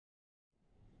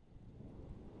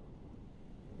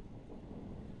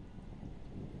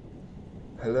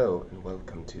Hello and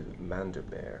welcome to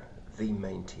MANDOBEAR, the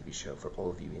main TV show for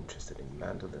all of you interested in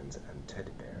mandolins and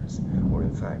teddy bears, or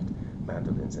in fact,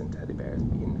 mandolins and teddy bears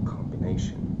in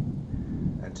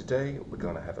combination. And today we're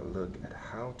going to have a look at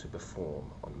how to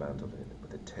perform on mandolin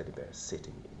with a teddy bear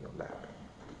sitting in your lap.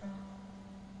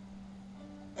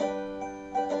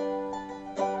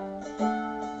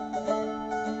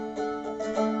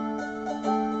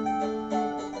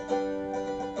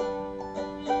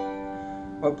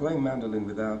 Well, playing mandolin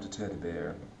without a teddy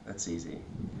bear, that's easy.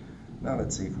 Now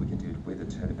let's see if we can do it with a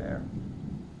teddy bear.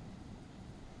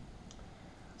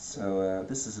 So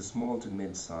this is a small to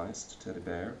mid-sized teddy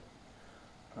bear.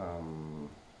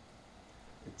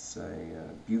 It's a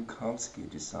Bukowski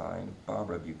design,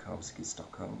 Barbara Bukowski,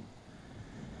 Stockholm.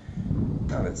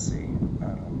 Now let's see.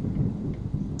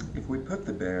 If we put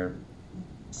the bear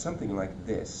something like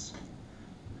this,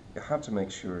 you have to make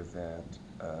sure that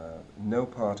no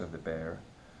part of the bear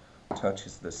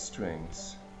touches the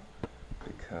strings,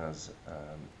 because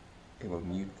it will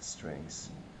mute the strings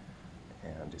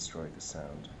and destroy the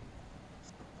sound.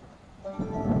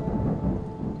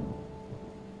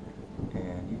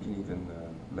 And you can even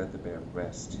let the bear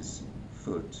rest his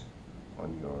foot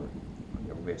on your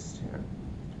wrist here.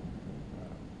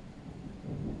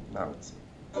 Now let's see.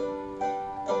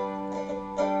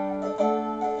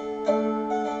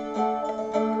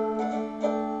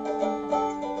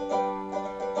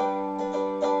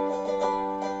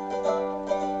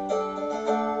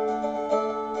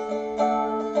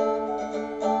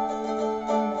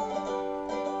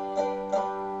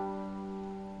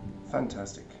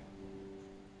 Fantastic.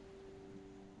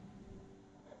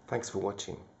 Thanks for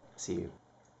watching. See you.